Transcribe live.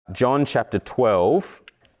John chapter 12,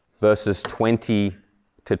 verses 20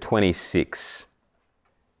 to 26.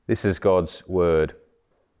 This is God's word.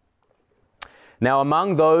 Now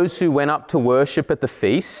among those who went up to worship at the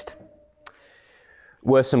feast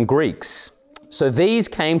were some Greeks. So these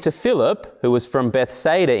came to Philip, who was from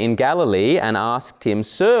Bethsaida in Galilee, and asked him,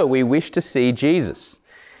 "Sir, we wish to see Jesus."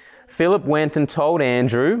 Philip went and told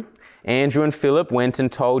Andrew. Andrew and Philip went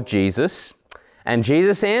and told Jesus. And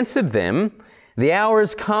Jesus answered them, "The hour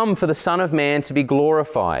has come for the Son of Man to be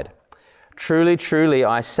glorified. Truly, truly,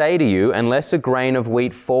 I say to you, unless a grain of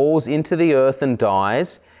wheat falls into the earth and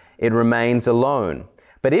dies, it remains alone.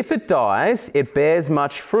 But if it dies, it bears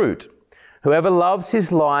much fruit. Whoever loves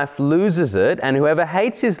his life loses it, and whoever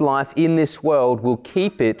hates his life in this world will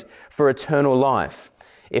keep it for eternal life.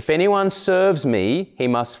 If anyone serves me, he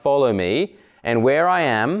must follow me, and where I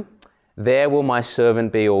am, there will my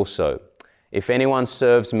servant be also. If anyone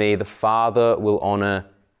serves me, the Father will honor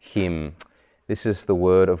him." This is the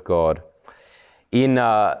word of God. In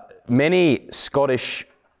many Scottish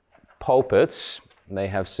pulpits, they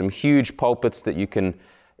have some huge pulpits that you can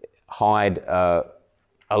hide a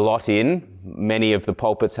lot in. Many of the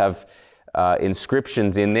pulpits have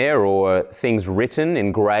inscriptions in there or things written,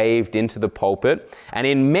 engraved into the pulpit. And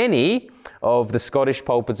in many of the Scottish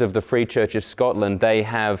pulpits of the Free Church of Scotland, they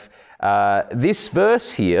have this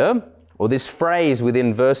verse here, or this phrase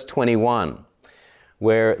within verse 21,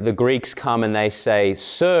 where the Greeks come and they say,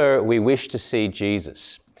 "Sir, we wish to see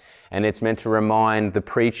Jesus." And it's meant to remind the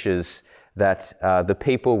preachers that the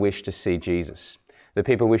people wish to see Jesus. The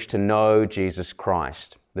people wish to know Jesus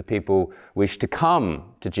Christ. The people wish to come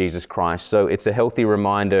to Jesus Christ. So it's a healthy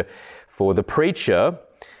reminder for the preacher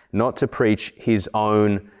not to preach his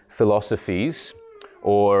own philosophies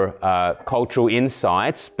or cultural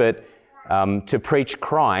insights, but to preach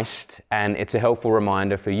Christ. And it's a helpful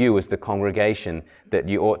reminder for you as the congregation that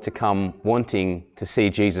you ought to come wanting to see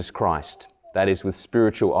Jesus Christ. That is, with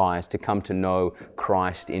spiritual eyes, to come to know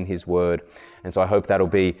Christ in His Word. And so I hope that'll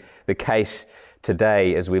be the case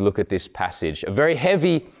today as we look at this passage. A very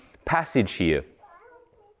heavy passage here.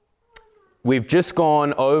 We've just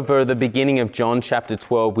gone over the beginning of John chapter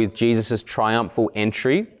 12 with Jesus' triumphal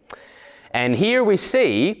entry. And here we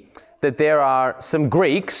see that there are some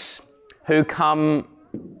Greeks who come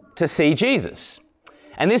to see Jesus.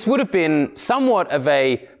 And this would have been somewhat of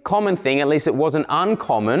a common thing, at least it wasn't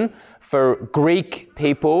uncommon, for Greek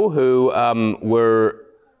people who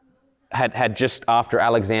had just after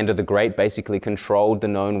Alexander the Great basically controlled the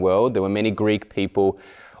known world. There were many Greek people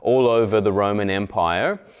all over the Roman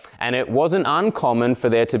Empire. And it wasn't uncommon for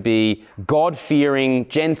there to be God-fearing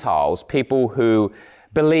Gentiles, people who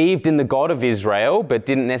believed in the God of Israel, but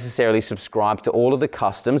didn't necessarily subscribe to all of the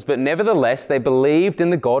customs. But nevertheless, they believed in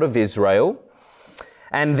the God of Israel.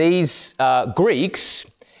 And these Greeks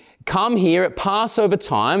come here at Passover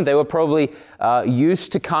time. They were probably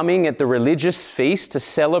used to coming at the religious feast to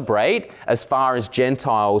celebrate as far as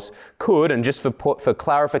Gentiles could. And just for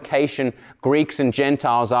clarification, Greeks and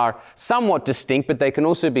Gentiles are somewhat distinct, but they can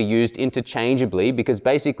also be used interchangeably because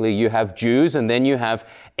basically you have Jews and then you have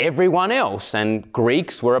everyone else. And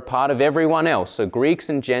Greeks were a part of everyone else. So Greeks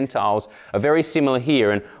and Gentiles are very similar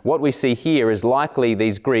here. And what we see here is likely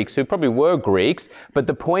these Greeks, who probably were Greeks, but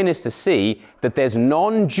the point is to see that there's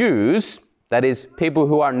non-Jews, that is, people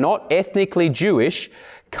who are not ethnically Jewish,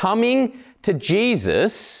 coming to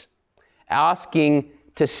Jesus, asking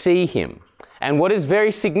to see Him. And what is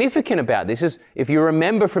very significant about this is, if you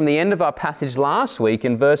remember from the end of our passage last week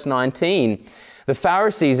in verse 19, the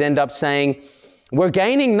Pharisees end up saying, "We're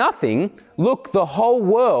gaining nothing. Look, the whole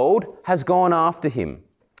world has gone after Him."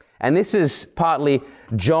 And this is partly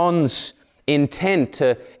John's intent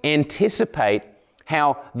to anticipate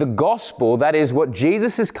how the gospel, that is what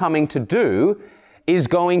Jesus is coming to do, is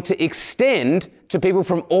going to extend to people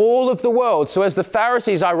from all of the world. So as the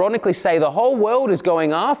Pharisees ironically say the whole world is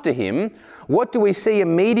going after Him, what do we see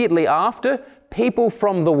immediately after? People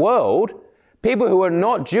from the world, people who are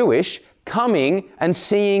not Jewish, coming and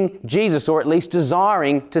seeing Jesus, or at least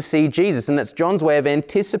desiring to see Jesus. And that's John's way of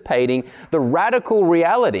anticipating the radical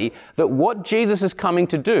reality that what Jesus is coming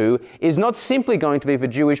to do is not simply going to be for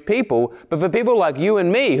Jewish people, but for people like you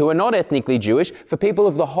and me who are not ethnically Jewish, for people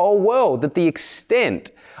of the whole world, that the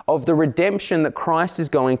extent of the redemption that Christ is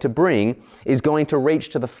going to bring is going to reach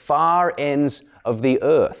to the far ends of the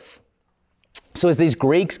earth. So as these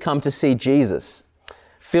Greeks come to see Jesus,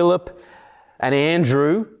 Philip and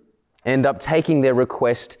Andrew end up taking their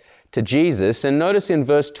request to Jesus. And notice in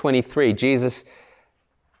verse 23, Jesus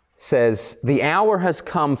says, "The hour has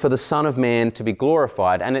come for the Son of Man to be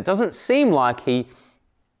glorified." And it doesn't seem like He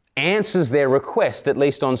answers their request, at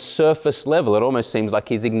least on surface level. It almost seems like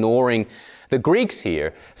he's ignoring the Greeks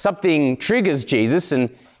here. Something triggers Jesus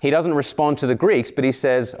and he doesn't respond to the Greeks, but he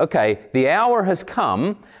says, okay, the hour has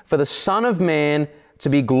come for the Son of Man to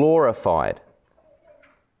be glorified.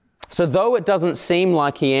 So though it doesn't seem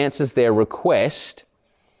like he answers their request,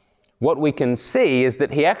 what we can see is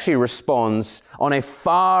that he actually responds on a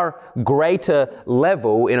far greater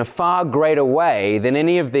level, in a far greater way than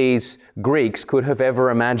any of these Greeks could have ever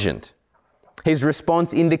imagined. His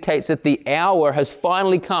response indicates that the hour has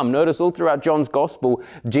finally come. Notice all throughout John's Gospel,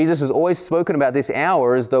 Jesus has always spoken about this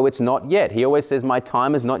hour as though it's not yet. He always says, my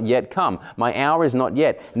time has not yet come. My hour is not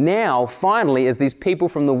yet. Now, finally, as these people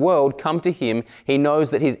from the world come to him, he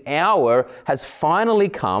knows that his hour has finally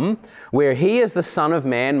come, where he as the Son of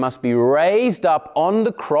Man must be raised up on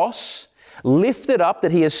the cross, lifted up,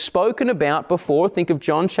 that he has spoken about before. Think of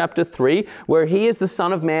John chapter 3, where he as the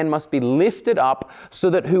Son of Man must be lifted up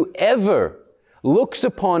so that whoever looks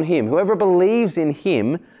upon him, whoever believes in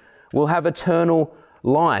him, will have eternal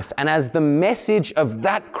life. And as the message of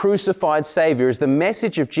that crucified Savior, as the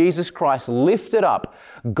message of Jesus Christ lifted up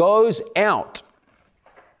goes out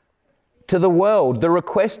to the world, the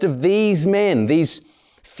request of these men, these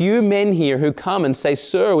few men here who come and say,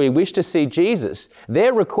 Sir, we wish to see Jesus,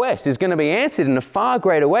 their request is going to be answered in a far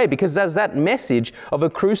greater way, because as that message of a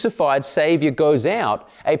crucified Savior goes out,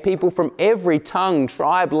 a people from every tongue,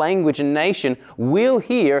 tribe, language, and nation will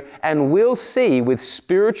hear and will see with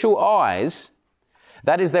spiritual eyes.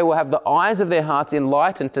 That is, they will have the eyes of their hearts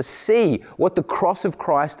enlightened to see what the cross of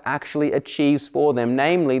Christ actually achieves for them,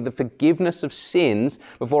 namely the forgiveness of sins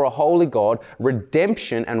before a holy God,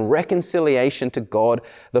 redemption and reconciliation to God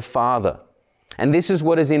the Father. And this is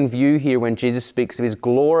what is in view here when Jesus speaks of his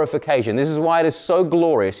glorification. This is why it is so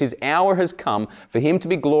glorious. His hour has come for him to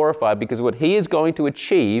be glorified, because what he is going to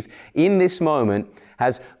achieve in this moment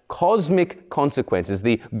has cosmic consequences,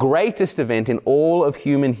 the greatest event in all of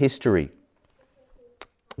human history.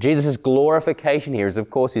 Jesus' glorification here is, of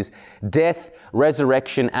course, his death,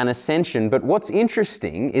 resurrection, and ascension. But what's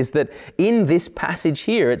interesting is that in this passage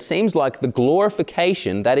here, it seems like the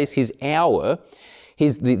glorification, that is his hour,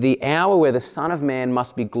 the hour where the Son of Man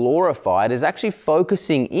must be glorified, is actually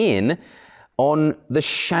focusing in on the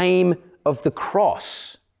shame of the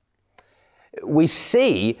cross. We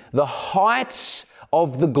see the heights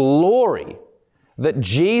of the glory that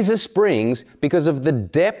Jesus brings because of the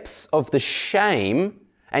depths of the shame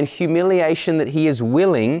and humiliation that he is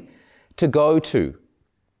willing to go to.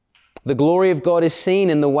 The glory of God is seen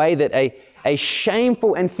in the way that a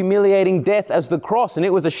shameful and humiliating death as the cross, and it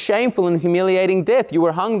was a shameful and humiliating death. You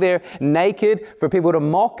were hung there naked for people to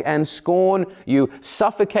mock and scorn. You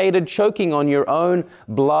suffocated, choking on your own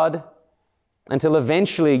blood, until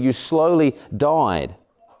eventually you slowly died.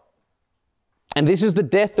 And this is the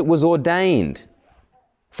death that was ordained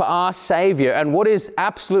for our Savior. And what is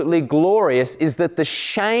absolutely glorious is that the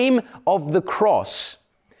shame of the cross,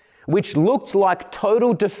 which looked like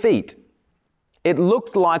total defeat, that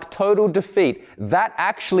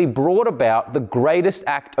actually brought about the greatest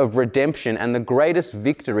act of redemption and the greatest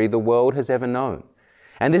victory the world has ever known.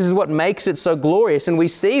 And this is what makes it so glorious. And we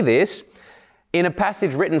see this in a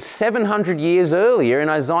passage written 700 years earlier in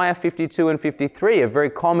Isaiah 52 and 53, a very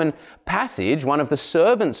common passage, one of the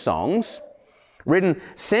servant songs, written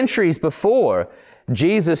centuries before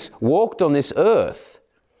Jesus walked on this earth.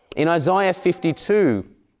 In Isaiah 52,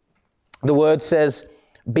 the word says,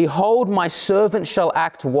 Behold, my servant shall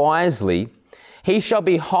act wisely. He shall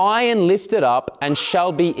be high and lifted up and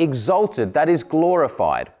shall be exalted, that is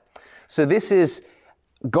glorified. So this is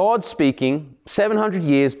God speaking 700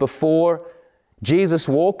 years before Jesus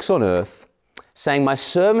walks on earth, saying, my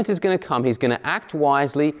servant is going to come, he's going to act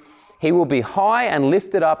wisely, he will be high and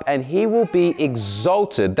lifted up, and he will be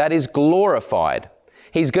exalted, that is glorified.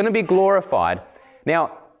 He's going to be glorified.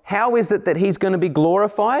 Now, how is it that he's going to be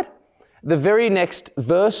glorified? The very next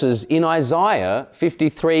verses in Isaiah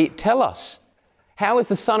 53 tell us. How is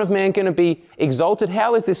the Son of Man going to be exalted?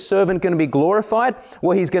 How is this servant going to be glorified?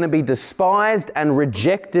 Well, he's going to be despised and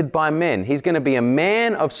rejected by men. He's going to be a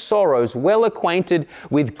man of sorrows, well acquainted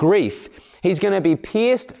with grief. He's going to be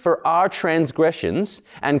pierced for our transgressions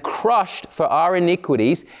and crushed for our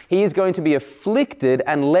iniquities. He is going to be afflicted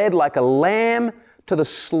and led like a lamb to the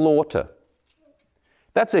slaughter.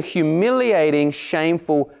 That's a humiliating,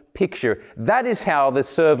 shameful picture. That is how the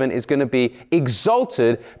servant is going to be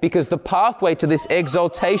exalted, because the pathway to this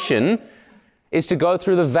exaltation is to go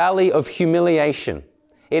through the valley of humiliation.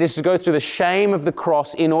 It is to go through the shame of the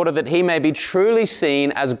cross in order that he may be truly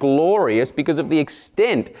seen as glorious because of the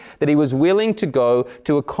extent that he was willing to go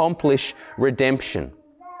to accomplish redemption.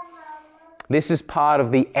 This is part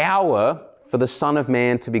of the hour for the Son of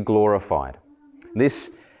Man to be glorified.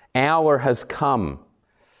 This hour has come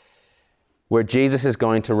where Jesus is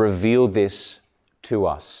going to reveal this to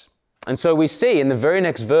us. And so we see in the very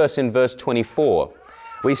next verse, in verse 24,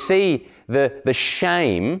 we see the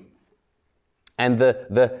shame and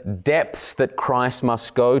the depths that Christ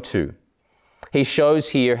must go to. He shows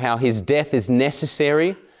here how his death is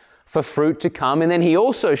necessary for fruit to come, and then he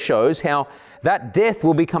also shows how that death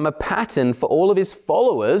will become a pattern for all of his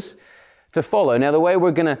followers to follow. Now, the way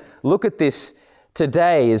we're going to look at this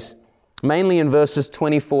today is mainly in verses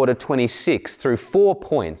 24 to 26 through 4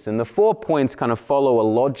 points, and the 4 points kind of follow a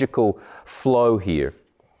logical flow here.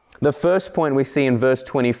 The first point we see in verse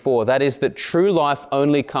 24, that is that true life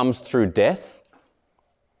only comes through death.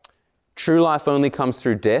 True life only comes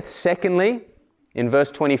through death. Secondly, in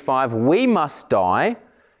verse 25, we must die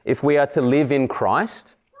if we are to live in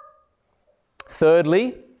Christ.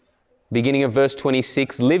 Thirdly, beginning of verse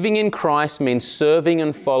 26, living in Christ means serving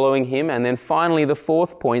and following him. And then finally, the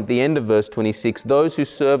fourth point, the end of verse 26, those who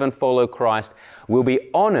serve and follow Christ will be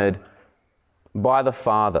honored by the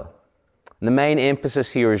Father. And the main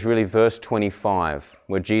emphasis here is really verse 25,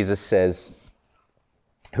 where Jesus says,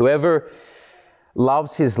 whoever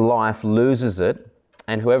loves his life loses it,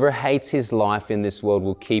 and whoever hates his life in this world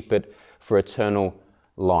will keep it for eternal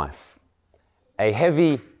life. A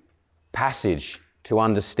heavy passage to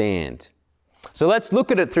understand. So let's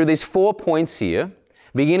look at it through these 4 points here,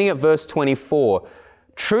 beginning at verse 24.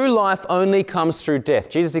 True life only comes through death.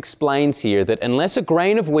 Jesus explains here that unless a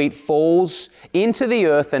grain of wheat falls into the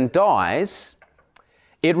earth and dies,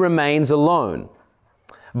 it remains alone.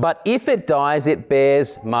 But if it dies, it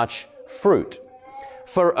bears much fruit.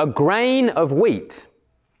 For a grain of wheat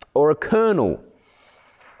or a kernel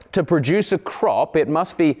to produce a crop, it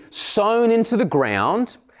must be sown into the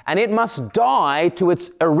ground and it must die to its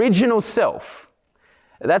original self.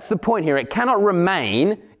 That's the point here. It cannot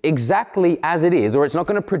remain exactly as it is, or it's not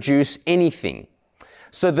going to produce anything.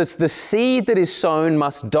 So the seed that is sown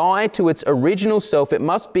must die to its original self. It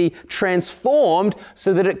must be transformed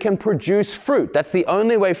so that it can produce fruit. That's the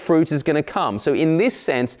only way fruit is going to come. So in this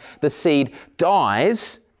sense, the seed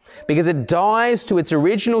dies because it dies to its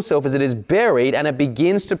original self as it is buried, and it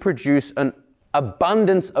begins to produce an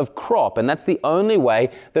abundance of crop. And that's the only way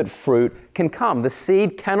that fruit can come. The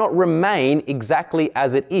seed cannot remain exactly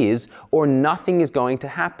as it is, or nothing is going to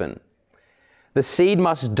happen. The seed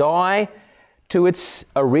must die to its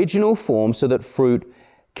original form so that fruit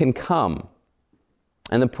can come.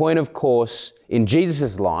 And the point, of course, in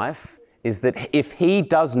Jesus' life is that if he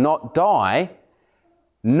does not die,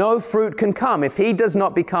 no fruit can come. If he does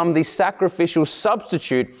not become the sacrificial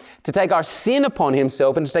substitute to take our sin upon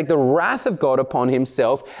himself and to take the wrath of God upon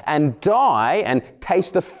himself and die and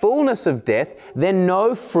taste the fullness of death, then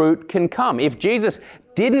no fruit can come. If Jesus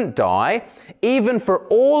didn't die, even for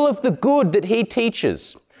all of the good that he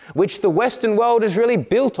teaches, which the Western world is really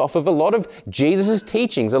built off of a lot of Jesus'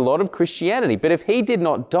 teachings, a lot of Christianity, but if he did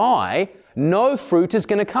not die, no fruit is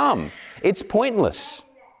going to come. It's pointless.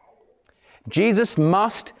 Jesus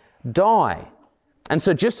must die. And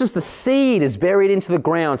so just as the seed is buried into the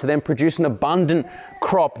ground to then produce an abundant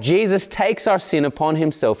crop, Jesus takes our sin upon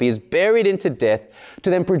himself. He is buried into death to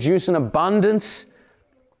then produce an abundance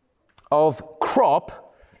of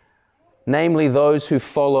crop, namely those who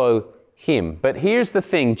follow him. But here's the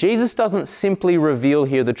thing. Jesus doesn't simply reveal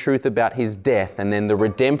here the truth about his death and then the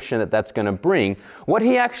redemption that that's going to bring. What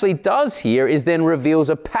he actually does here is then reveals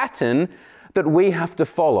a pattern that we have to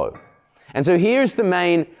follow. And so here's the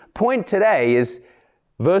main point today is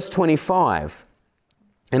verse 25.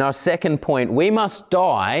 And our second point, we must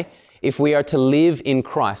die if we are to live in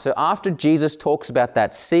Christ. So after Jesus talks about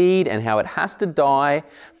that seed and how it has to die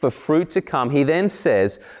for fruit to come, he then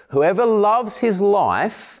says, whoever loves his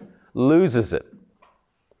life loses it.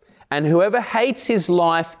 And whoever hates his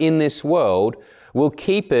life in this world will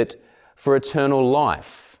keep it for eternal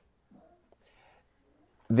life.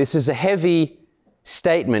 This is a heavy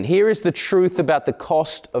statement. Here is the truth about the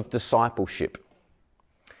cost of discipleship.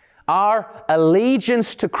 Our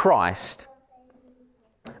allegiance to Christ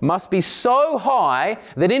must be so high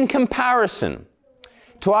that in comparison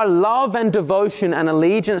to our love and devotion and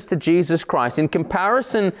allegiance to Jesus Christ, in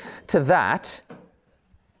comparison to that,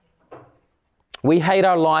 we hate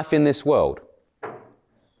our life in this world.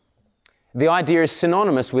 The idea is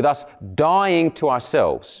synonymous with us dying to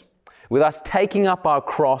ourselves, with us taking up our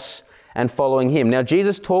cross and following him. Now,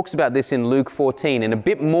 Jesus talks about this in Luke 14 in a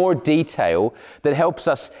bit more detail that helps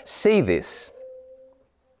us see this.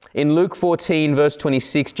 In Luke 14, verse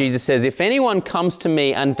 26, Jesus says, if anyone comes to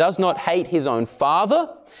me and does not hate his own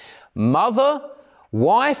father, mother,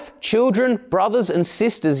 wife, children, brothers and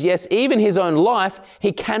sisters, yes, even his own life,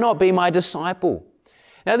 he cannot be my disciple.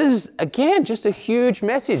 Now this is, again, just a huge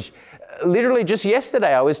message. Literally just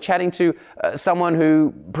yesterday I was chatting to someone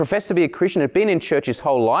who professed to be a Christian, had been in church his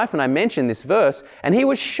whole life, and I mentioned this verse, and he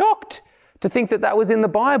was shocked to think that that was in the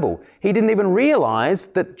Bible. He didn't even realize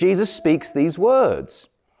that Jesus speaks these words.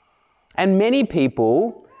 And many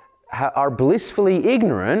people are blissfully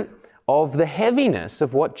ignorant of the heaviness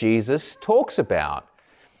of what Jesus talks about.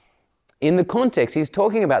 In the context, he's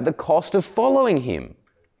talking about the cost of following him.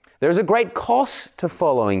 There's a great cost to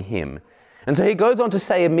following him. And so he goes on to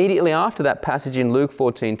say immediately after that passage in Luke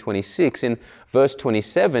 14:26, in verse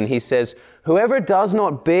 27, he says, "Whoever does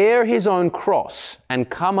not bear his own cross and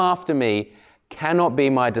come after me cannot be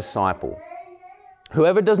my disciple."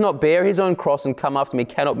 Whoever does not bear his own cross and come after me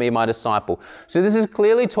cannot be my disciple. So this is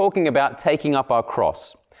clearly talking about taking up our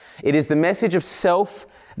cross. It is the message of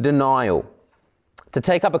self-denial. To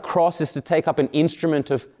take up a cross is to take up an instrument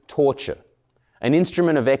of torture, an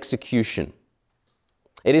instrument of execution.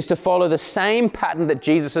 It is to follow the same pattern that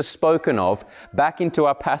Jesus has spoken of back into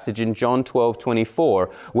our passage in John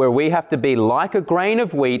 12:24, where we have to be like a grain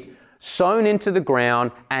of wheat sown into the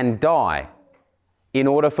ground and die in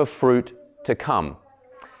order for fruit to come.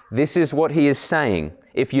 This is what he is saying.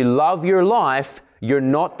 If you love your life, you're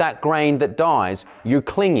not that grain that dies. You're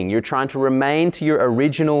clinging. You're trying to remain to your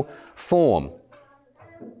original form.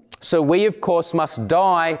 So we, of course, must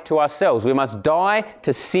die to ourselves. We must die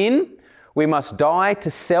to sin. We must die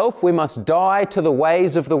to self. We must die to the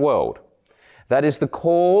ways of the world. That is the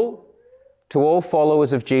call to all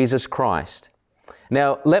followers of Jesus Christ.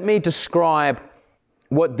 Now, let me describe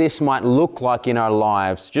what this might look like in our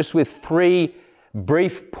lives, just with 3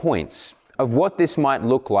 brief points of what this might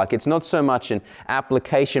look like. It's not so much an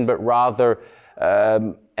application, but rather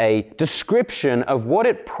a description of what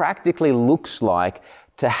it practically looks like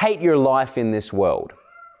to hate your life in this world.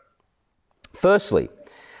 Firstly,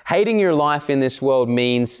 hating your life in this world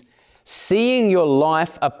means seeing your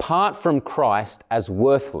life apart from Christ as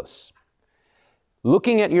worthless.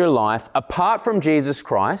 Looking at your life apart from Jesus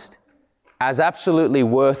Christ as absolutely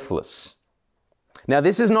worthless. Now,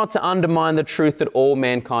 this is not to undermine the truth that all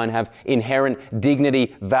mankind have inherent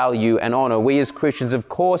dignity, value, and honor. We as Christians, of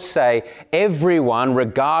course, say everyone,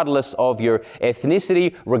 regardless of your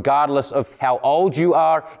ethnicity, regardless of how old you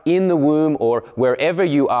are in the womb or wherever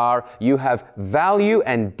you are, you have value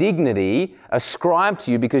and dignity ascribed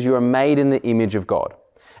to you because you are made in the image of God.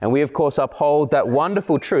 And we, of course, uphold that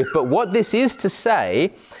wonderful truth. But what this is to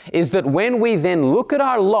say is that when we then look at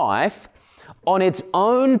our life on its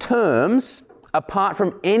own terms, apart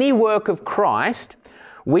from any work of Christ,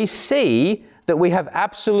 we see that we have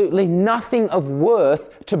absolutely nothing of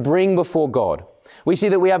worth to bring before God. We see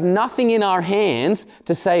that we have nothing in our hands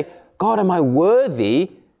to say, God, am I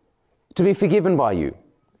worthy to be forgiven by you?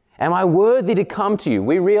 Am I worthy to come to you?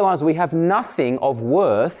 We realize we have nothing of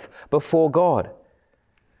worth before God.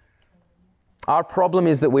 Our problem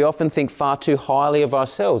is that we often think far too highly of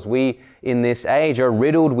ourselves. We, in this age, are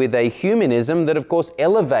riddled with a humanism that, of course,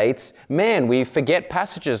 elevates man. We forget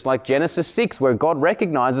passages like Genesis 6, where God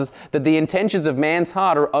recognizes that the intentions of man's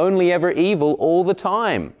heart are only ever evil all the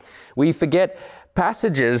time. We forget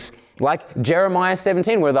passages like Jeremiah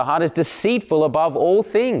 17, where the heart is deceitful above all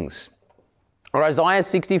things. Or Isaiah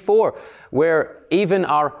 64, where even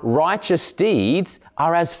our righteous deeds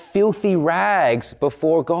are as filthy rags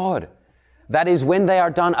before God. That is when they are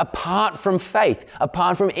done apart from faith,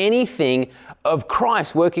 apart from anything of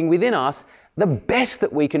Christ working within us, the best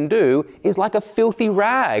that we can do is like a filthy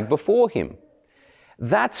rag before Him.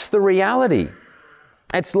 That's the reality.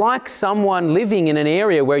 It's like someone living in an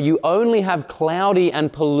area where you only have cloudy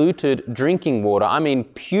and polluted drinking water. I mean,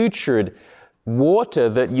 putrid water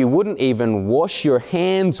that you wouldn't even wash your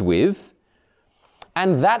hands with.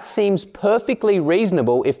 And that seems perfectly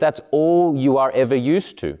reasonable if that's all you are ever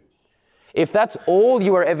used to. If that's all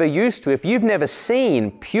you are ever used to, if you've never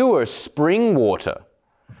seen pure spring water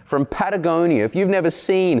from Patagonia, if you've never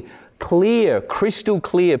seen clear, crystal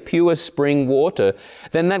clear, pure spring water,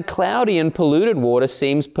 then that cloudy and polluted water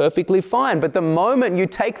seems perfectly fine. But the moment you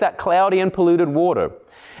take that cloudy and polluted water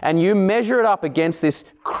and you measure it up against this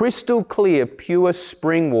crystal clear, pure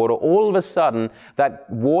spring water, all of a sudden that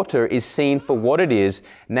water is seen for what it is,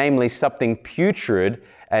 namely something putrid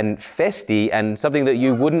and festy and something that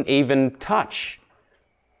you wouldn't even touch.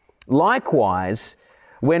 Likewise,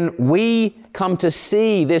 When we come to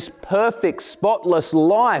see this perfect, spotless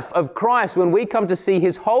life of Christ, when we come to see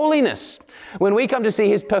His holiness, when we come to see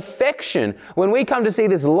His perfection, when we come to see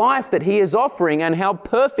this life that He is offering and how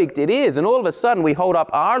perfect it is, and all of a sudden we hold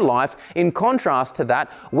up our life in contrast to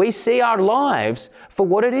that, we see our lives for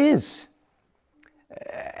what it is.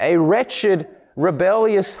 A wretched,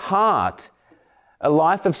 rebellious heart, a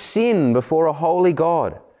life of sin before a holy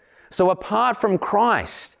God. So apart from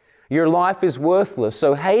Christ, your life is worthless.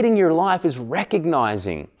 So hating your life is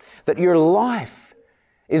recognizing that your life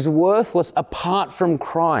is worthless apart from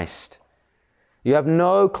Christ. You have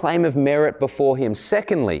no claim of merit before Him.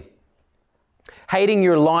 Secondly, hating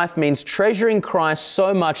your life means treasuring Christ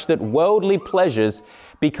so much that worldly pleasures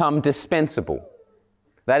become dispensable.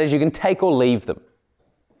 That is, you can take or leave them.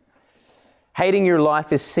 Hating your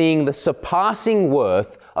life is seeing the surpassing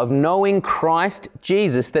worth of knowing Christ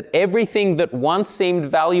Jesus, that everything that once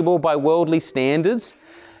seemed valuable by worldly standards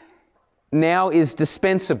now is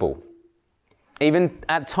dispensable, even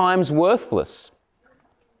at times worthless.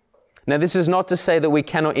 Now, this is not to say that we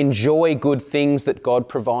cannot enjoy good things that God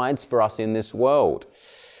provides for us in this world,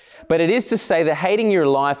 but it is to say that hating your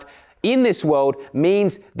life in this world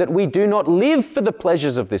means that we do not live for the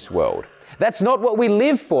pleasures of this world. That's not what we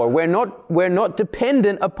live for. We're not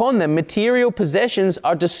dependent upon them. Material possessions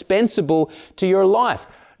are dispensable to your life.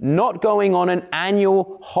 Not going on an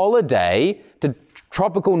annual holiday to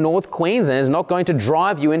tropical North Queensland is not going to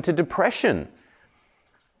drive you into depression.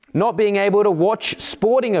 Not being able to watch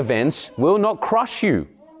sporting events will not crush you.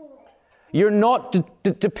 You're not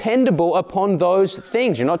dependable upon those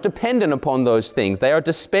things. You're not dependent upon those things. They are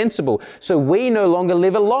dispensable. So we no longer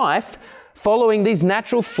live a life following these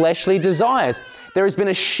natural fleshly desires. There has been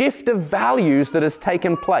a shift of values that has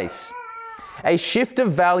taken place. A shift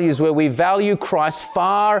of values where we value Christ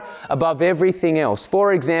far above everything else.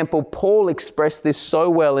 For example, Paul expressed this so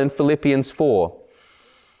well in Philippians 4,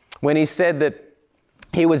 when he said that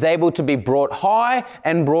he was able to be brought high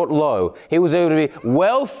and brought low. He was able to be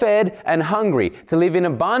well-fed and hungry, to live in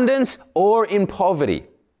abundance or in poverty.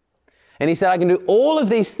 And he said, I can do all of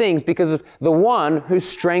these things because of the one who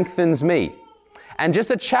strengthens me. And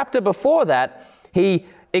just a chapter before that, he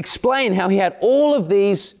explained how he had all of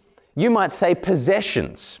these, you might say,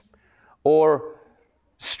 possessions or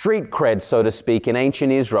street cred, so to speak, in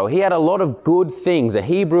ancient Israel. He had a lot of good things, a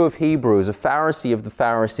Hebrew of Hebrews, a Pharisee of the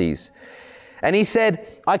Pharisees. And he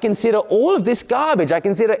said, I consider all of this garbage. I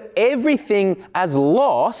consider everything as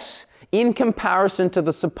loss in comparison to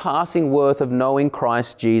the surpassing worth of knowing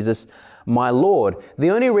Christ Jesus, my Lord.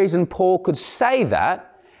 The only reason Paul could say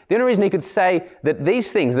that, the only reason he could say that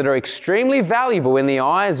these things that are extremely valuable in the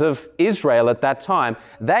eyes of Israel at that time,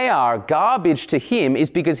 they are garbage to him,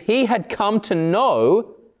 is because he had come to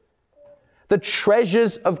know the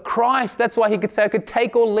treasures of Christ. That's why he could say, I could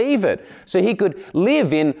take or leave it. So he could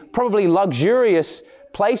live in probably luxurious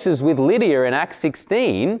places with Lydia in Acts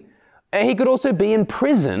 16. And he could also be in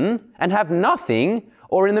prison and have nothing,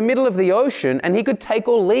 or in the middle of the ocean, and he could take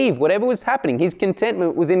or leave whatever was happening. His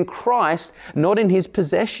contentment was in Christ, not in his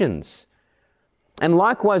possessions. And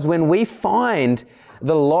likewise, when we find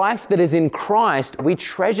the life that is in Christ, we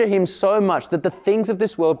treasure him so much that the things of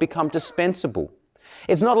this world become dispensable.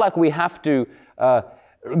 It's not like we have to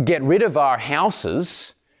get rid of our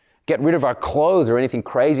houses, get rid of our clothes or anything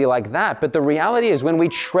crazy like that. But the reality is, when we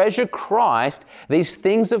treasure Christ, these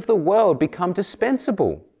things of the world become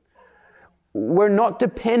dispensable. We're not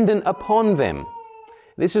dependent upon them.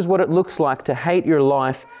 This is what it looks like to hate your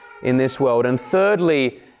life in this world. And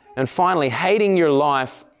thirdly, and finally, hating your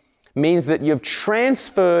life means that you've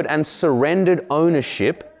transferred and surrendered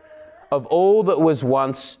ownership of all that was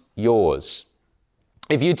once yours.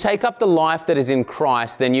 If you take up the life that is in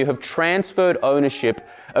Christ, then you have transferred ownership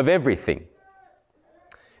of everything.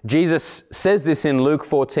 Jesus says this in Luke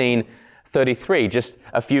 14:33, just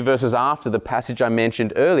a few verses after the passage I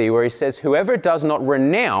mentioned earlier, where he says, whoever does not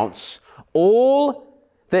renounce all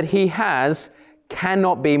that he has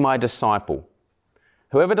cannot be my disciple.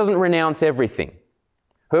 Whoever doesn't renounce everything,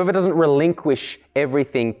 whoever doesn't relinquish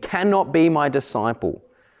everything cannot be my disciple.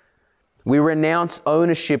 We renounce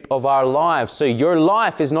ownership of our lives. So your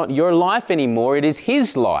life is not your life anymore, it is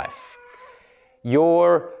his life.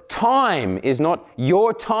 Your time is not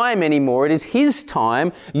your time anymore, it is his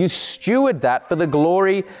time. You steward that for the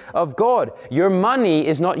glory of God. Your money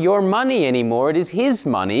is not your money anymore, it is his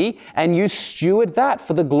money, and you steward that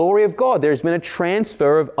for the glory of God. There's been a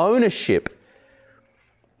transfer of ownership.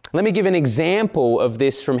 Let me give an example of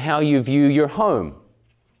this from how you view your home.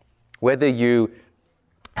 Whether you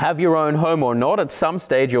have your own home or not. At some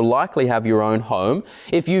stage, you'll likely have your own home.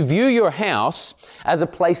 If you view your house as a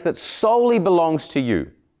place that solely belongs to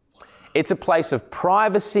you, it's a place of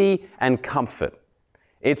privacy and comfort.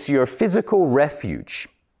 It's your physical refuge.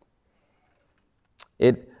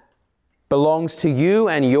 It belongs to you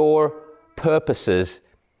and your purposes.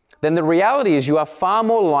 Then the reality is you are far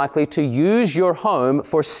more likely to use your home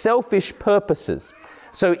for selfish purposes.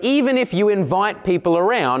 So even if you invite people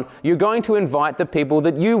around, you're going to invite the people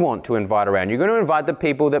that you want to invite around. You're going to invite the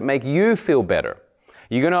people that make you feel better.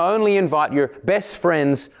 You're going to only invite your best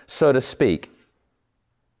friends, so to speak.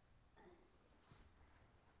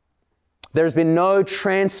 There's been no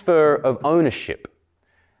transfer of ownership.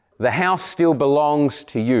 The house still belongs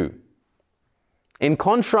to you. In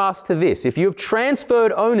contrast to this, if you've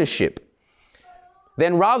transferred ownership,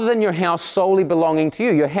 then rather than your house solely belonging to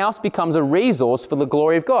you, your house becomes a resource for the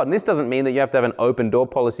glory of God. And this doesn't mean that you have to have an open door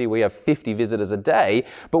policy where you have 50 visitors a day,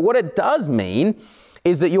 but what it does mean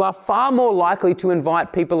is that you are far more likely to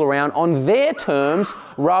invite people around on their terms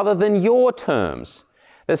rather than your terms.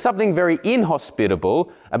 There's something very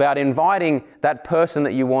inhospitable about inviting that person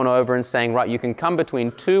that you want over and saying, right, you can come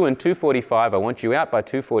between 2 and 2:45. I want you out by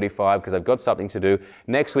 2:45 because I've got something to do.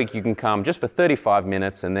 Next week you can come just for 35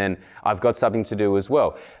 minutes and then I've got something to do as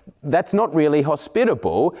well. That's not really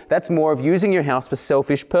hospitable. That's more of using your house for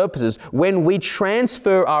selfish purposes. When we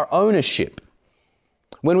transfer our ownership,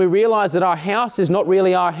 when we realize that our house is not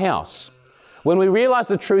really our house, when we realize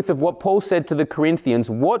the truth of what Paul said to the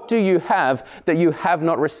Corinthians, what do you have that you have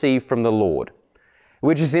not received from the Lord?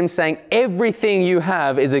 Which is him saying everything you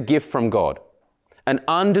have is a gift from God, an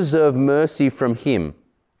undeserved mercy from him.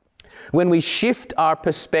 When we shift our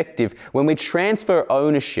perspective, when we transfer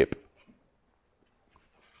ownership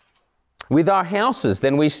with our houses,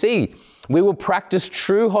 then we see we will practice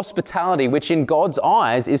true hospitality, which in God's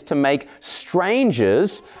eyes is to make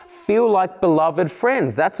strangers feel like beloved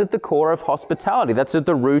friends. That's at the core of hospitality. That's at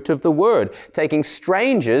the root of the word, taking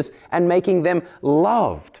strangers and making them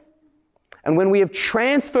loved. And when we have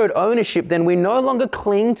transferred ownership, then we no longer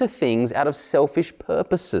cling to things out of selfish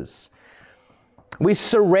purposes. We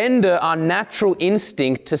surrender our natural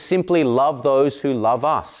instinct to simply love those who love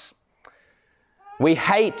us. We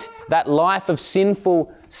hate that life of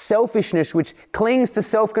sinful selfishness which clings to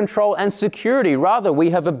self-control and security. Rather,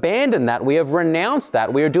 we have abandoned that. We have renounced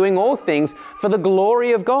that. We are doing all things for the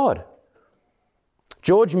glory of God.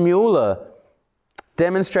 George Mueller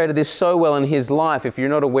demonstrated this so well in his life. If you're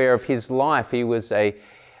not aware of his life, he was a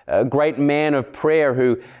great man of prayer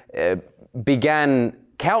who began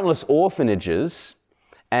countless orphanages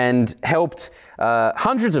and helped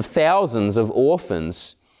hundreds of thousands of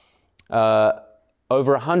orphans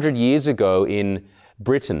over 100 years ago in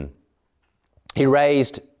Britain. He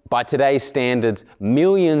raised, by today's standards,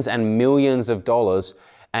 millions and millions of dollars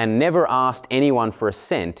and never asked anyone for a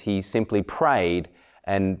cent. He simply prayed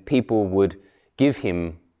and people would give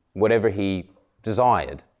him whatever he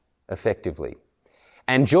desired, effectively.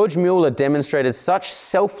 And George Mueller demonstrated such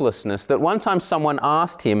selflessness that one time someone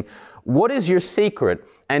asked him, "What is your secret?"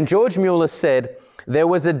 And George Mueller said, "There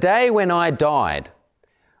was a day when I died.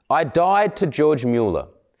 I died to George Mueller.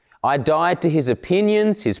 I died to his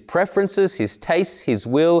opinions, his preferences, his tastes, his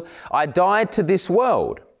will. I died to this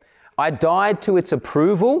world. I died to its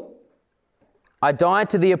approval. I died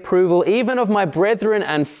to the approval even of my brethren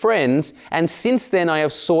and friends, and since then I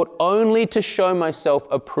have sought only to show myself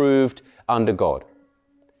approved under God."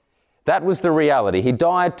 That was the reality. He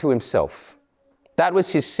died to himself. That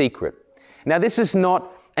was his secret. Now, this is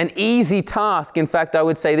not an easy task. In fact, I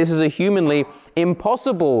would say this is a humanly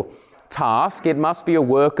impossible task. It must be a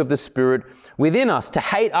work of the Spirit within us to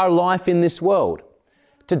hate our life in this world,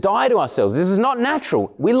 to die to ourselves. This is not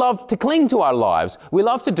natural. We love to cling to our lives. We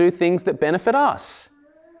love to do things that benefit us.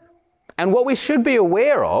 And what we should be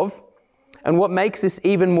aware of, and what makes this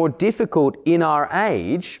even more difficult in our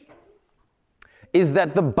age, is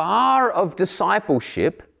that the bar of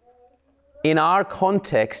discipleship in our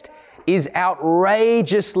context is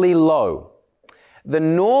outrageously low. The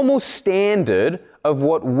normal standard of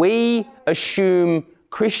what we assume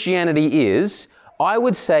Christianity is, I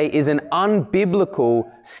would say, is an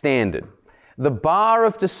unbiblical standard. The bar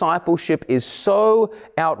of discipleship is so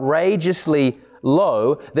outrageously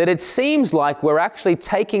low that it seems like we're actually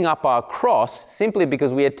taking up our cross simply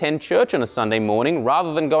because we attend church on a Sunday morning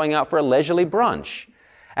rather than going out for a leisurely brunch.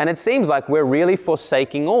 And it seems like we're really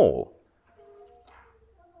forsaking all.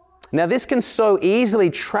 Now, this can so easily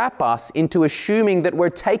trap us into assuming that we're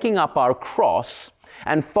taking up our cross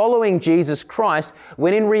and following Jesus Christ,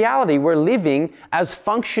 when in reality we're living as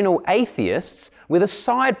functional atheists with a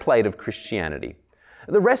side plate of Christianity.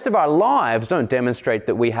 the rest of our lives don't demonstrate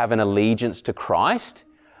that we have an allegiance to Christ.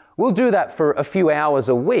 We'll do that for a few hours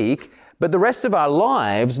a week, but the rest of our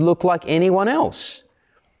lives look like anyone else.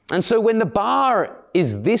 And so when the bar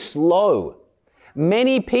is this low,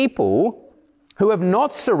 many people who have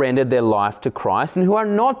not surrendered their life to Christ and who are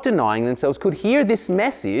not denying themselves could hear this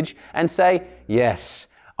message and say, yes,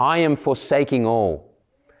 I am forsaking all.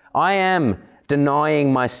 I am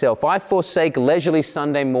denying myself. I forsake leisurely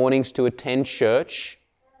Sunday mornings to attend church.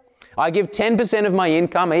 I give 10% of my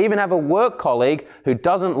income. I even have a work colleague who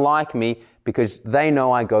doesn't like me because they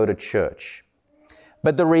know I go to church.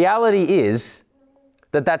 But the reality is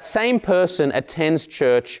that that same person attends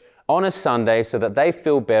church on a Sunday so that they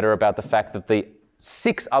feel better about the fact that the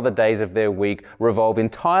 6 other days of their week revolve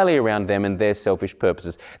entirely around them and their selfish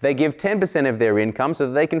purposes. They give 10% of their income so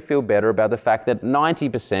that they can feel better about the fact that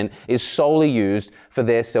 90% is solely used for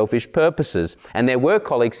their selfish purposes. And their work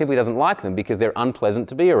colleague simply doesn't like them because they're unpleasant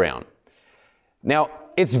to be around. Now,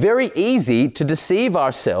 it's very easy to deceive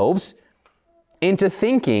ourselves into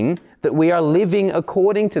thinking that we are living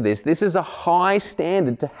according to this. This is a high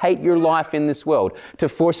standard, to hate your life in this world, to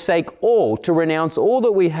forsake all, to renounce all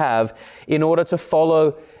that we have in order to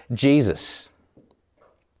follow Jesus.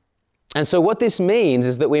 And so what this means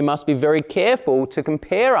is that we must be very careful to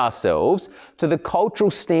compare ourselves to the cultural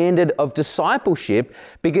standard of discipleship,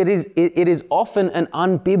 because it is often an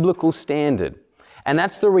unbiblical standard. And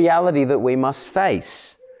that's the reality that we must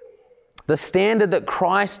face. The standard that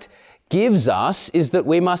Christ gives us is that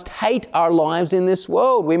we must hate our lives in this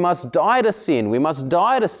world. We must die to sin. We must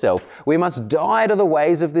die to self. We must die to the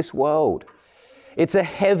ways of this world. It's a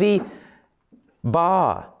heavy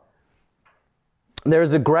bar. There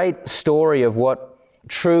is a great story of what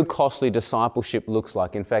true costly discipleship looks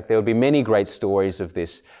like. In fact, there would be many great stories of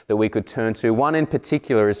this that we could turn to. One in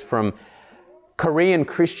particular is from Korean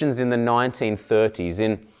Christians in the 1930s.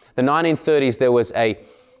 In the 1930s, there was a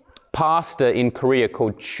pastor in Korea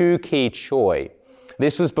called Chu Ki-choi.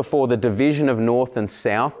 This was before the division of North and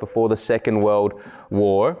South, before the Second World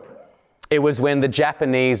War. It was when the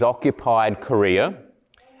Japanese occupied Korea,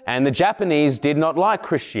 and the Japanese did not like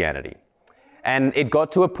Christianity. And it got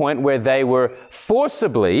to a point where they were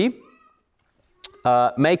forcibly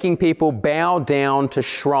making people bow down to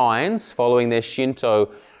shrines following their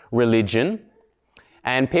Shinto religion.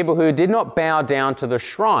 And people who did not bow down to the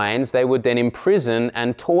shrines, they would then imprison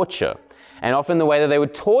and torture. And often the way that they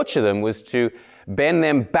would torture them was to bend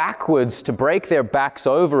them backwards to break their backs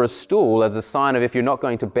over a stool as a sign of, if you're not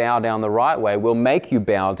going to bow down the right way, we'll make you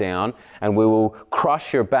bow down and we will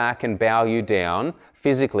crush your back and bow you down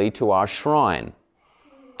physically to our shrine.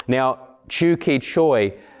 Now, Chu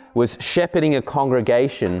Ki-choi was shepherding a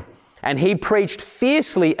congregation, and he preached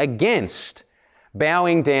fiercely against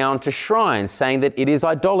bowing down to shrines, saying that it is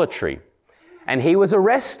idolatry. And he was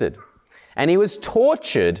arrested and he was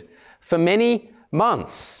tortured for many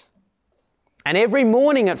months. And every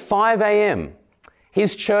morning at 5 a.m.,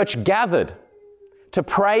 his church gathered to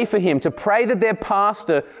pray for him, to pray that their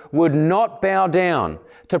pastor would not bow down,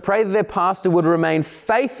 to pray that their pastor would remain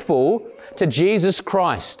faithful to Jesus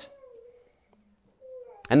Christ.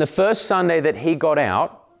 And the first Sunday that he got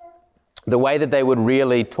out, the way that they would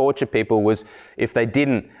really torture people was, if they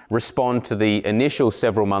didn't respond to the initial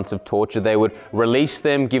several months of torture, they would release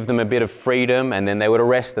them, give them a bit of freedom, and then they would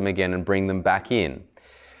arrest them again and bring them back in.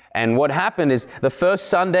 And what happened is, the first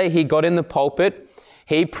Sunday he got in the pulpit,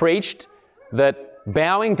 he preached that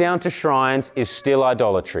bowing down to shrines is still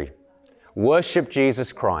idolatry. Worship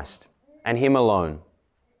Jesus Christ and Him alone.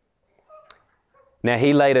 Now,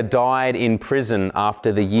 he later died in prison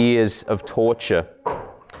after the years of torture.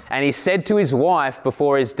 And he said to his wife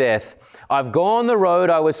before his death, "I've gone the road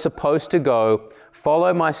I was supposed to go.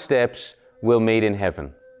 Follow my steps. We'll meet in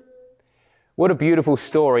heaven." What a beautiful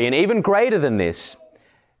story. And even greater than this,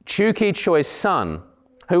 Chu Ki-choi's son,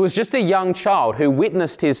 who was just a young child who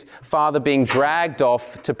witnessed his father being dragged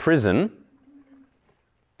off to prison.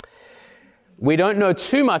 We don't know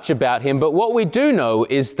too much about him, but what we do know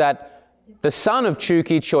is that the son of Chu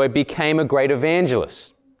Ki-choi became a great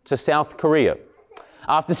evangelist to South Korea.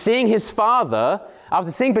 After seeing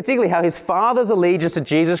particularly how his father's allegiance to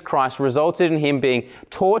Jesus Christ resulted in him being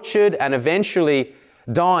tortured and eventually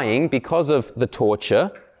dying because of the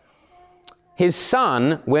torture, his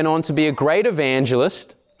son went on to be a great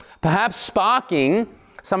evangelist, perhaps sparking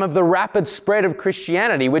some of the rapid spread of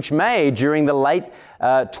Christianity, which made, during the late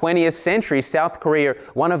 20th century, South Korea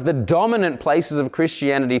one of the dominant places of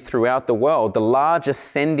Christianity throughout the world, the largest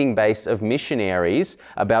sending base of missionaries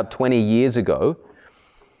about 20 years ago.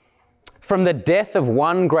 From the death of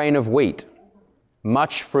one grain of wheat,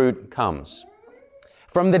 much fruit comes.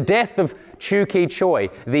 From the death of Chu Ki Choi,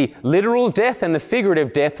 the literal death and the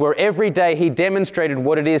figurative death, where every day he demonstrated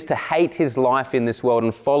what it is to hate his life in this world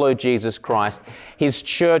and follow Jesus Christ, his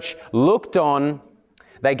church looked on.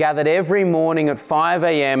 They gathered every morning at 5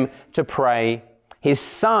 a.m. to pray. His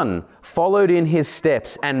son followed in his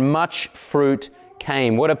steps, and much fruit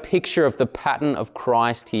came. What a picture of the pattern of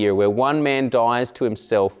Christ here, where one man dies to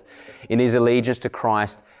himself in his allegiance to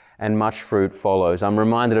Christ, and much fruit follows. I'm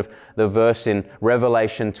reminded of the verse in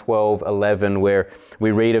Revelation 12:11, where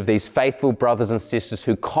we read of these faithful brothers and sisters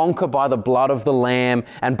who conquer by the blood of the Lamb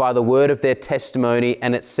and by the word of their testimony.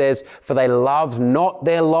 And it says, "For they loved not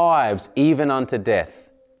their lives even unto death."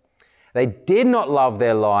 They did not love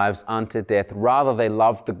their lives unto death. Rather, they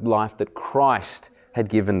loved the life that Christ had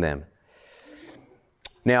given them.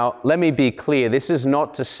 Now, let me be clear. This is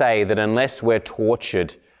not to say that unless we're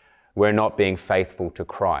tortured, we're not being faithful to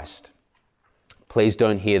Christ. Please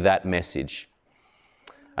don't hear that message.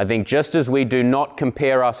 I think just as we do not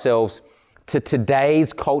compare ourselves to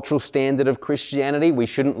today's cultural standard of Christianity, we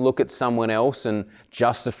shouldn't look at someone else and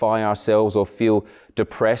justify ourselves or feel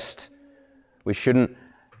depressed. We shouldn't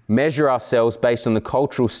measure ourselves based on the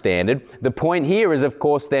cultural standard. The point here is, of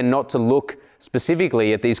course, then not to look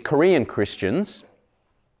specifically at these Korean Christians.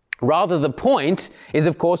 Rather, the point is,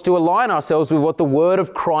 of course, to align ourselves with what the Word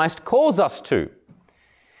of Christ calls us to.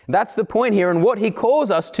 That's the point here, and what He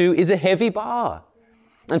calls us to is a heavy bar.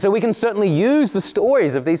 And so we can certainly use the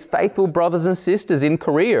stories of these faithful brothers and sisters in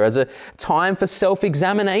Korea as a time for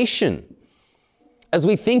self-examination. As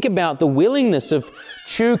we think about the willingness of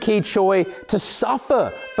Chu Ki Choi to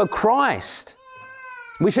suffer for Christ,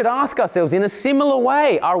 we should ask ourselves, in a similar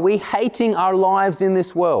way, are we hating our lives in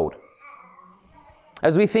this world?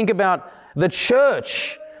 As we think about the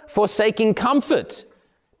church forsaking comfort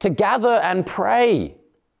to gather and pray,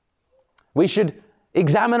 we should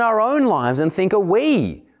examine our own lives and think, are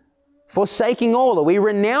we forsaking all? Are we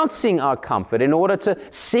renouncing our comfort in order to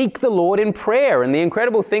seek the Lord in prayer? And the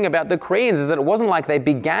incredible thing about the Koreans is that it wasn't like they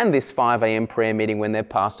began this 5 a.m. prayer meeting when their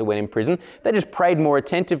pastor went in prison. They just prayed more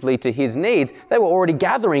attentively to his needs. They were already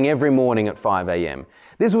gathering every morning at 5 a.m.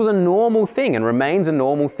 This was a normal thing and remains a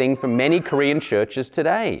normal thing for many Korean churches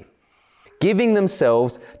today. Giving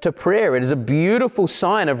themselves to prayer. It is a beautiful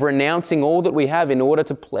sign of renouncing all that we have in order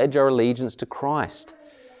to pledge our allegiance to Christ.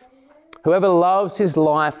 Whoever loves his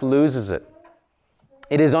life loses it.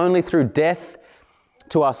 It is only through death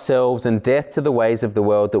to ourselves and death to the ways of the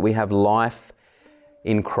world that we have life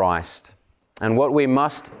in Christ. And what we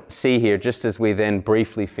must see here, just as we then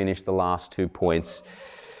briefly finish the last 2 points,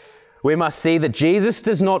 we must see that Jesus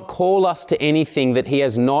does not call us to anything that he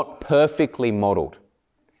has not perfectly modeled.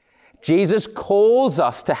 Jesus calls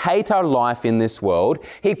us to hate our life in this world.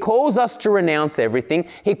 He calls us to renounce everything.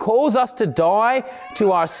 He calls us to die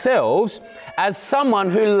to ourselves as someone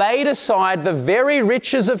who laid aside the very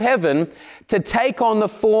riches of heaven to take on the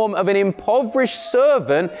form of an impoverished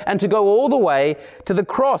servant and to go all the way to the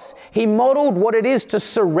cross. He modeled what it is to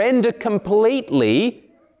surrender completely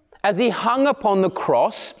as he hung upon the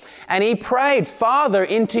cross, and he prayed, "Father,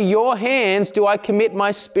 into your hands do I commit my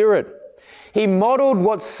spirit." He modeled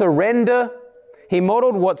what surrender, he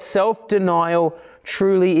modeled what self-denial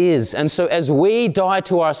truly is. And so as we die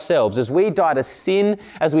to ourselves, as we die to sin,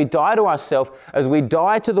 as we die to ourselves, as we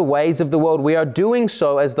die to the ways of the world, we are doing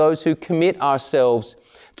so as those who commit ourselves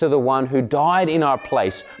to the one who died in our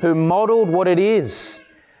place, who modeled what it is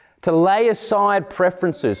to lay aside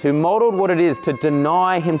preferences, who modeled what it is to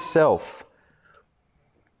deny himself.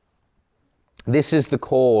 This is the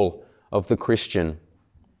call of the Christian.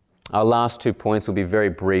 Our last 2 points will be very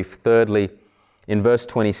brief. Thirdly, in verse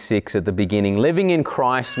 26 at the beginning, living in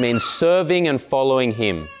Christ means serving and following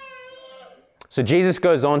him. So Jesus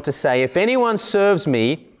goes on to say, if anyone serves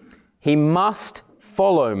me, he must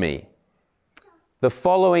follow me. The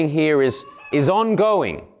following here is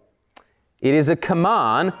ongoing. It is a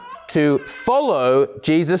command to follow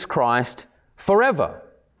Jesus Christ forever.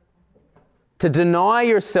 To deny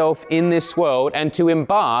yourself in this world and to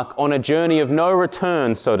embark on a journey of no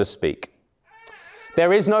return, so to speak.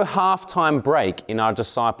 There is no half-time break in our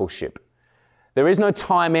discipleship. There is no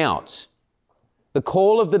time out. The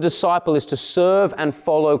call of the disciple is to serve and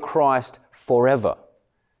follow Christ forever.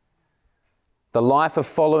 The life of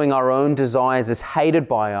following our own desires is hated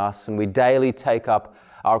by us, and we daily take up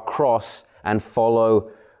our cross and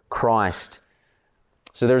follow Christ.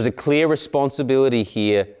 So there is a clear responsibility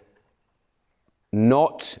here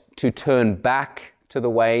not to turn back to the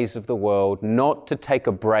ways of the world, not to take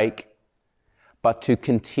a break, but to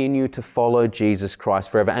continue to follow Jesus Christ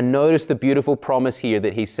forever. And notice the beautiful promise here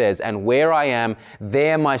that he says, and where I am,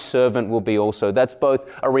 there my servant will be also. That's both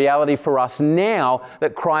a reality for us now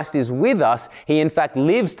that Christ is with us. He in fact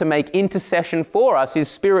lives to make intercession for us. His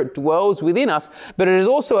Spirit dwells within us. But it is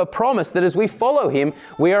also a promise that as we follow him,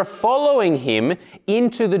 we are following him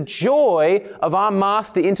into the joy of our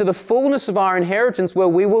Master, into the fullness of our inheritance, where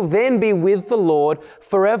we will then be with the Lord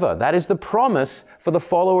forever. That is the promise for the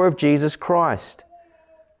follower of Jesus Christ.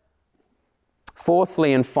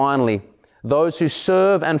 Fourthly and finally, those who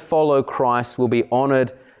serve and follow Christ will be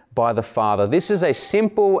honored by the Father. This is a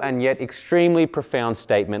simple and yet extremely profound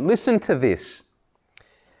statement. Listen to this.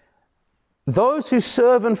 Those who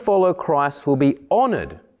serve and follow Christ will be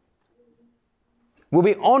honored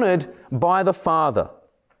by the Father.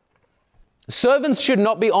 Servants should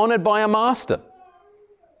not be honored by a master,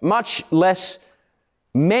 much less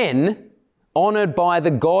men honored by the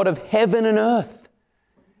God of heaven and earth.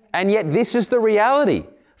 And yet this is the reality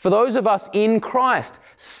for those of us in Christ.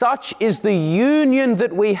 Such is the union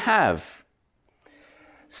that we have.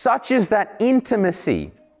 Such is that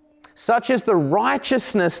intimacy. Such is the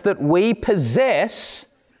righteousness that we possess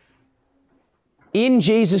in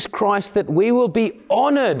Jesus Christ, that we will be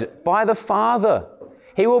honored by the Father.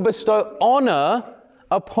 He will bestow honor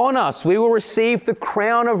upon us. We will receive the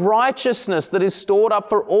crown of righteousness that is stored up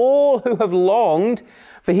for all who have longed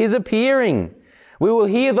for his appearing. We will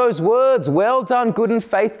hear those words, well done, good and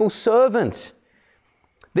faithful servant.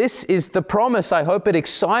 This is the promise. I hope it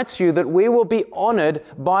excites you that we will be honored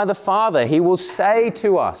by the Father. He will say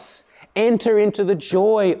to us, enter into the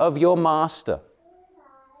joy of your Master.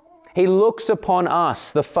 He looks upon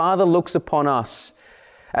us, the Father looks upon us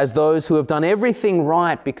as those who have done everything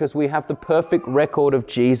right because we have the perfect record of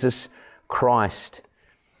Jesus Christ.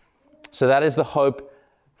 So that is the hope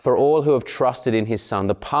for all who have trusted in his Son,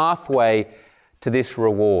 the pathway to this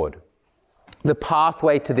reward. The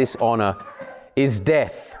pathway to this honor is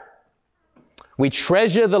death. We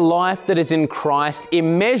treasure the life that is in Christ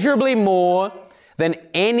immeasurably more than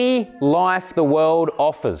any life the world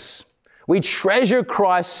offers. We treasure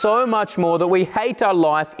Christ so much more that we hate our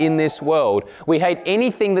life in this world. We hate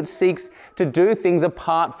anything that seeks to do things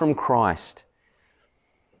apart from Christ.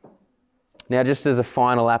 Now, just as a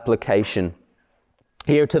final application,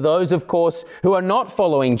 here to those, of course, who are not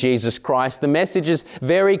following Jesus Christ, the message is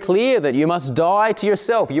very clear that you must die to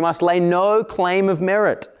yourself. You must lay no claim of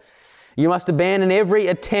merit. You must abandon every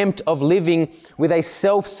attempt of living with a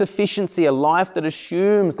self-sufficiency, a life that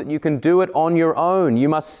assumes that you can do it on your own. You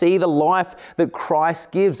must see the life that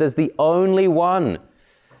Christ gives as the only one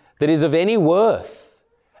that is of any worth,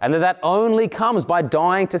 and that only comes by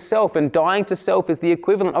dying to self. And dying to self is the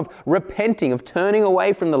equivalent of repenting, of turning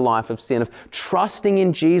away from the life of sin, of trusting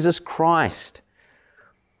in Jesus Christ.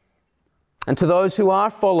 And to those who are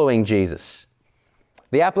following Jesus,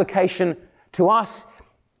 the application to us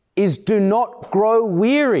is do not grow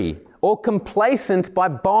weary or complacent by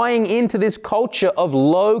buying into this culture of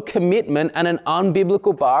low commitment and an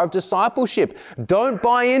unbiblical bar of discipleship. Don't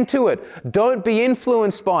buy into it. Don't be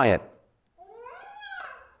influenced by it.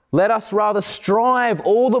 Let us rather strive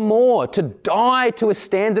all the more to die to a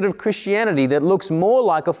standard of Christianity that looks more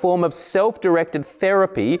like a form of self-directed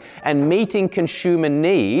therapy and meeting consumer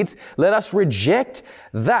needs. Let us reject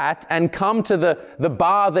that and come to the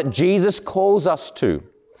bar that Jesus calls us to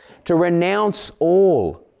renounce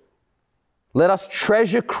all. Let us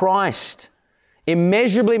treasure Christ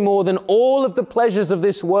immeasurably more than all of the pleasures of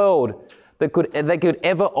this world that could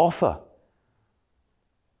ever offer.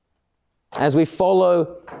 As we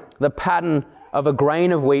follow the pattern of a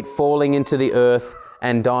grain of wheat falling into the earth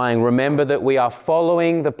and dying, remember that we are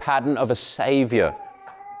following the pattern of a Savior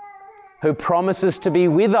who promises to be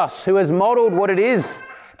with us, who has modeled what it is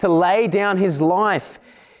to lay down his life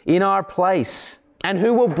in our place, and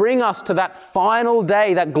who will bring us to that final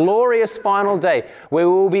day, that glorious final day, where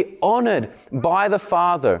we will be honored by the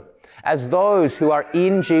Father as those who are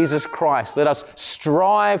in Jesus Christ. Let us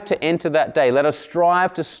strive to enter that day. Let us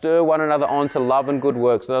strive to stir one another on to love and good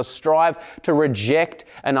works. Let us strive to reject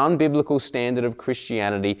an unbiblical standard of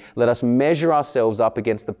Christianity. Let us measure ourselves up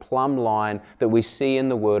against the plumb line that we see in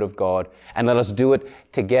the Word of God, and let us do it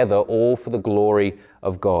together, all for the glory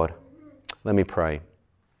of God. Let me pray.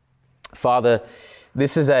 Father,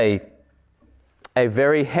 this is a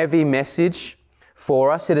very heavy message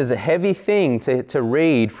for us. It is a heavy thing to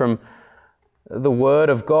read from the Word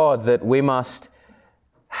of God, that we must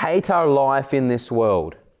hate our life in this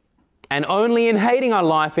world. And only in hating our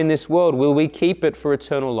life in this world will we keep it for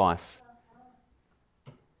eternal life.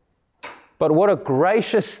 But what a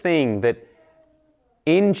gracious thing that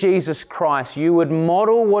in Jesus Christ you would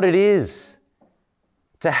model what it is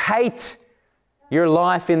to hate your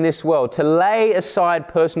life in this world, to lay aside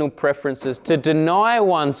personal preferences, to deny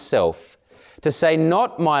oneself, to say,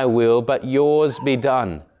 not my will, but yours be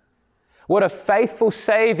done. What a faithful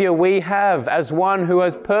Savior we have as one who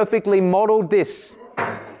has perfectly modeled this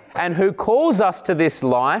and who calls us to this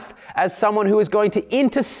life as someone who is going to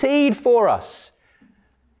intercede for us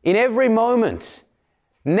in every moment.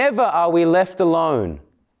 Never are we left alone.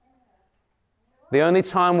 The only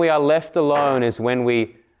time we are left alone is when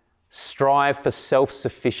we strive for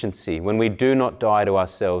self-sufficiency, when we do not die to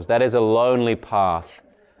ourselves. That is a lonely path.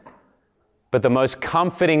 But the most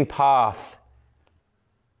comforting path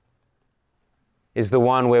is the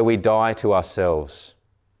one where we die to ourselves,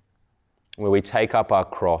 where we take up our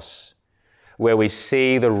cross, where we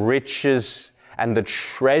see the riches and the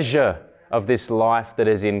treasure of this life that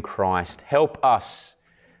is in Christ. Help us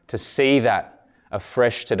to see that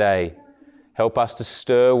afresh today. Help us to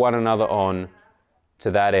stir one another on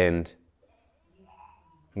to that end.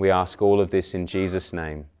 We ask all of this in Jesus'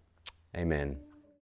 name. Amen.